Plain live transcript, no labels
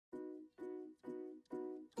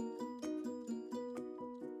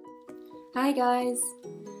Hi guys!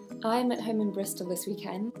 I'm at home in Bristol this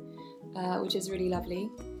weekend, which is really lovely,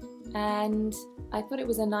 and I thought it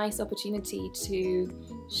was a nice opportunity to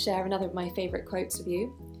share another of my favourite quotes with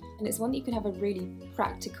you, and it's one that you can have a really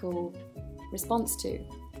practical response to.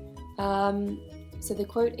 So the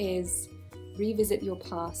quote is, "Revisit your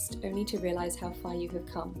past only to realise how far you have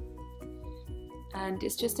come." And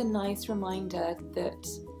it's just a nice reminder that,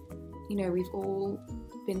 we've all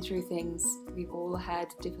been through things, we've all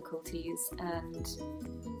had difficulties and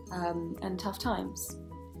tough times.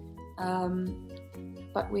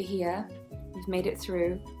 But we're here, we've made it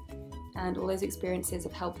through, and all those experiences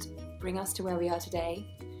have helped bring us to where we are today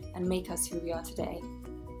and make us who we are today.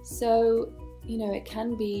 So, it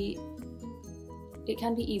can be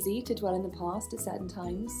easy to dwell in the past at certain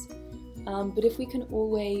times, but if we can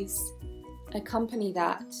always accompany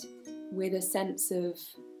that with a sense of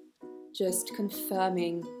just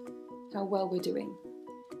confirming how well we're doing.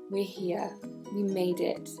 We're here, we made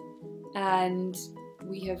it, and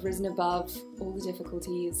we have risen above all the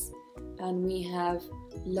difficulties, and we have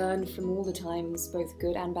learned from all the times, both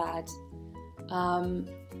good and bad,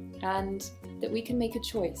 and that we can make a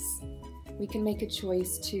choice. We can make a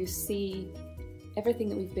choice to see everything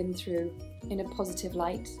that we've been through in a positive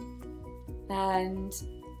light, and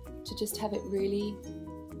to just have it really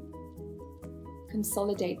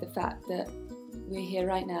consolidate the fact that we're here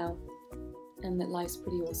right now and that life's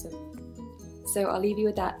pretty awesome. So I'll leave you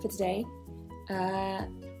with that for today,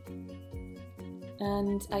 and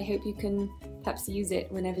I hope you can perhaps use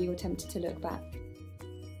it whenever you're tempted to look back.